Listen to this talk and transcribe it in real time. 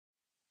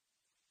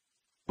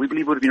We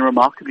believe it would have been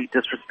remarkably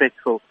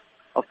disrespectful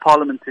of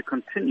Parliament to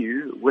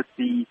continue with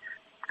the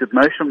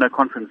motion of no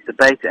confidence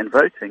debate and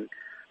voting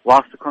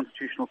whilst the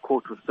Constitutional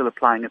Court was still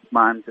applying its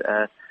mind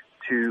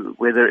to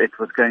whether it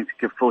was going to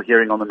give full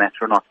hearing on the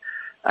matter or not.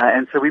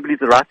 And so we believe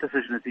the right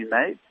decision has been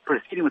made.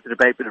 Proceeding with the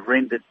debate would have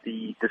rendered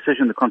the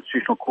decision the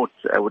Constitutional Court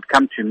would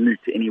come to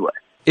moot anyway.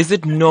 Is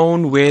it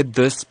known where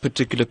this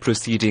particular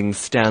proceeding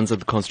stands at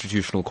the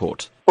Constitutional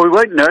Court? Well, we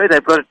won't know.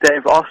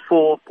 They've asked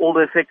for all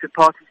the affected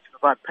parties to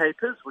provide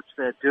papers, which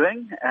they're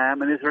doing,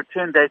 and there's a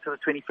return date of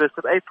the 21st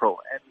of April.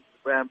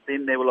 And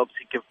then they will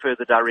obviously give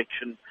further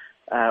direction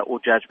or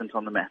judgment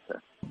on the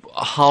matter.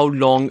 How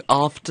long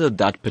after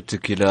that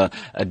particular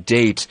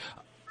date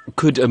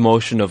could a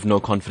motion of no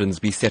confidence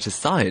be set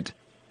aside?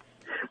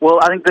 Well,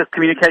 I think the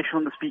communication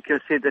from the Speaker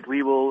said that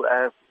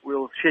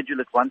we'll schedule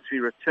it once we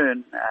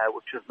return,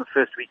 which is the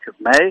first week of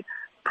May.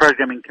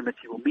 Programming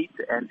committee will meet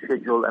and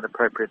schedule an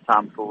appropriate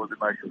time for the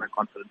motion of no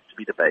confidence to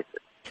be debated.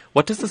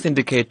 What does this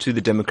indicate to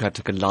the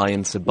Democratic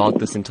Alliance about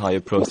this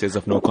entire process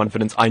of no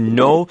confidence? I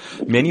know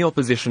many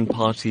opposition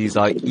parties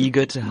are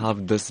eager to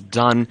have this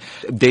done.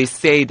 They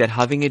say that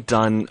having it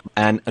done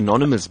an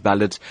anonymous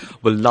ballot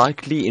will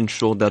likely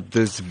ensure that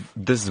this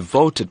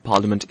vote at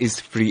Parliament is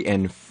free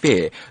and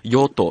fair.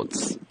 Your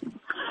thoughts?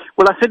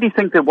 Well, I certainly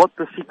think that what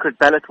the secret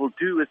ballot will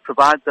do is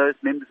provide those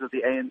members of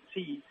the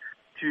ANC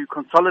to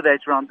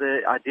consolidate around the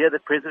idea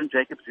that President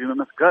Jacob Zuma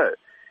must go.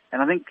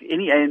 And I think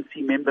any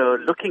ANC member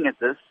looking at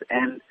this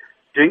and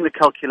doing the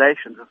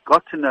calculations has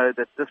got to know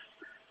that this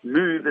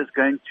move is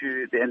going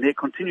to, and their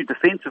continued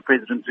defense of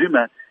President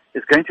Zuma,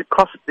 is going to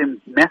cost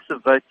them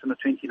massive votes in the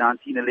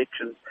 2019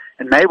 elections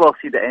and may well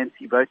see the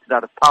ANC voted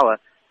out of power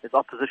as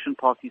opposition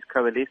parties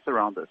coalesce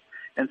around this.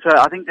 And so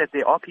I think that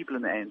there are people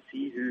in the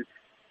ANC who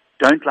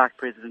don't like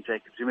President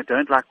Jacob Zuma,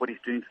 don't like what he's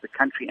doing to the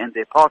country and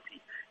their party,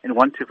 and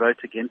want to vote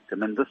against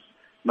him. And this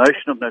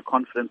motion of no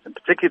confidence, and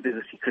particularly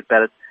the secret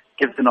ballot,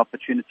 gives an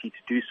opportunity to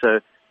do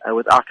so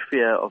without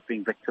fear of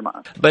being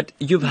victimized. But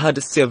you've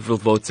had several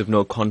votes of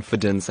no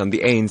confidence, and the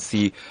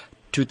ANC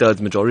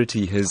two-thirds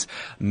majority has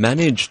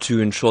managed to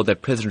ensure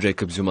that President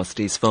Jacob Zuma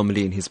stays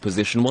firmly in his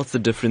position. What's the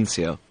difference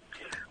here?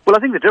 Well, I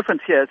think the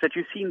difference here is that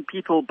you've seen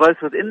people both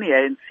within the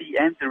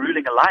ANC and the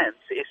ruling alliance,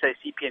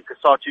 SACP and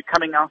COSATU,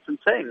 coming out and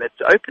saying that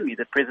openly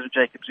that President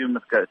Jacob Zuma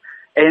must go.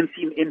 ANC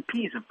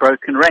MPs have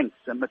broken ranks,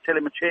 and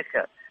Matele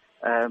Macheka,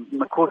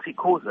 Makosi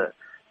Khoza,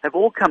 have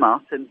all come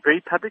out and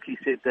very publicly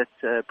said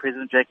that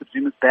President Jacob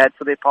Zuma is bad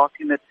for their party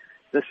and that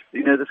this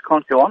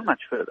can't go on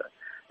much further.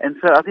 And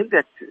so I think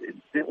that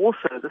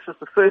also this is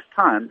the first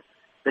time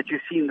that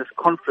you've seen this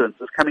confluence,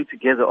 this coming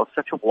together of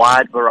such a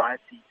wide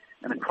variety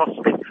and a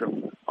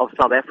cross-spectrum of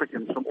South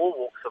Africans from all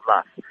walks of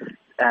life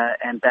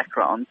and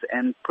backgrounds,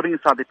 and putting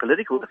aside their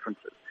political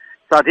differences.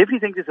 So I definitely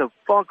think there's a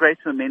far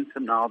greater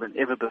momentum now than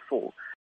ever before.